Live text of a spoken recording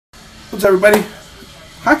What's up, everybody?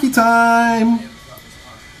 Hockey time!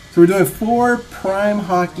 So we're doing 4 prime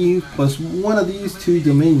hockey plus one of these 2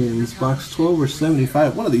 dominions, box 12 or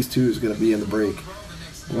 75. One of these 2 is going to be in the break.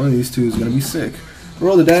 One of these 2 is going to be sick.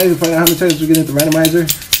 Roll the dice and find out how many times we get into the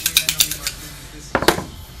randomizer.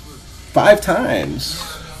 5 times.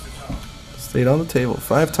 Stayed on the table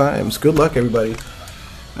 5 times. Good luck, everybody.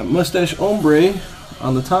 Got MustacheHombre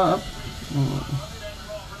on the top.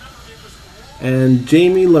 And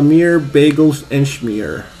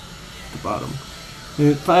JamieLemireBagel&Shmear at the bottom.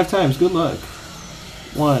 5 times. Good luck.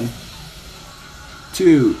 1,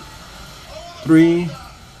 2, 3,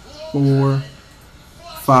 4,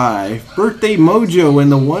 5. Birthday Mojo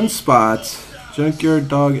in the 1 spot. Junkyard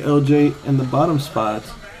Dog LJ in the bottom spot.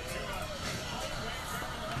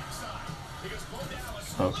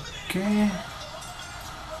 Okay.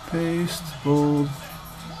 Paste, bold.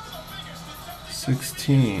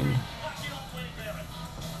 16.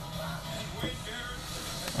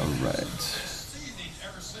 Alright.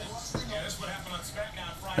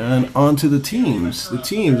 And on to the teams. The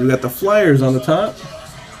teams, we got the Flyers on the top.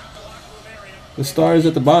 The Stars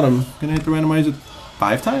at the bottom. Gonna hit the randomizer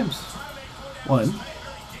 5 times. 1,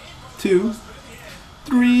 2,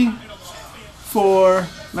 3, 4.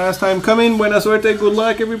 Last time coming. Buena suerte. Good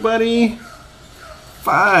luck, everybody.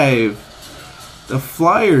 5. The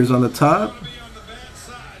Flyers on the top.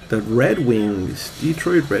 The Red Wings.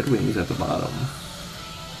 Detroit Red Wings at the bottom.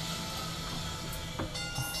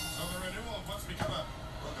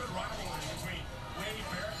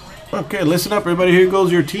 Okay, listen up, everybody. Here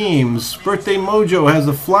goes your teams. Birthday Mojo has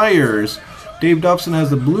the Flyers. DaveDopson has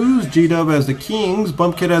the Blues. GDubb has the Kings.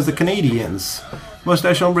 Bumpkidd has the Canadiens.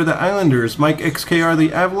 MustacheHombre the Islanders. mikexkr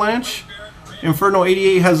the Avalanche.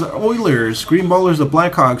 Inferno88 has the Oilers. Greenballers the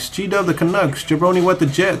Blackhawks. GDubb the Canucks. Jabroniwhat the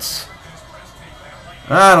Jets.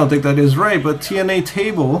 I don't think that is right, but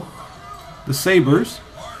tnatable the Sabres.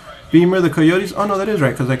 Beamer the Coyotes. Oh no, that is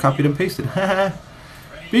right because I copied and pasted.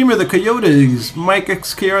 Beamer the Coyotes.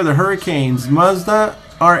 mikexkr the Hurricanes. Mazda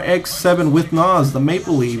RX7 with Nas the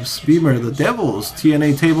Maple Leafs. Beamer the Devils.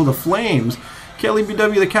 tnatable the Flames.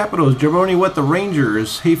 kellybw the Capitals. Jabroniwhat the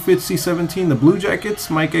Rangers. HeyFitzy17 the Blue Jackets.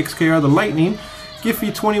 mikexkr the Lightning.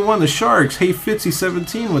 Giffy21 the Sharks.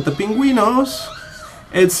 HeyFitzy17 with the Pingüinos.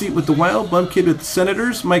 Ed Seat with the Wild. Bumpkidd with the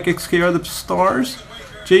Senators. mikexkr the Stars.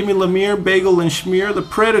 JamieLemireBagel&Shmear the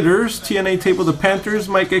Predators. tnatable the Panthers.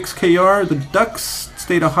 mikexkr the Ducks.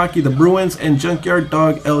 State of Hockey the Bruins. And Junkyard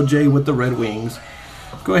Dog LJ with the Red Wings.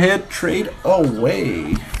 Go ahead, trade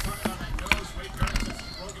away.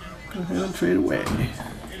 Go ahead and trade away.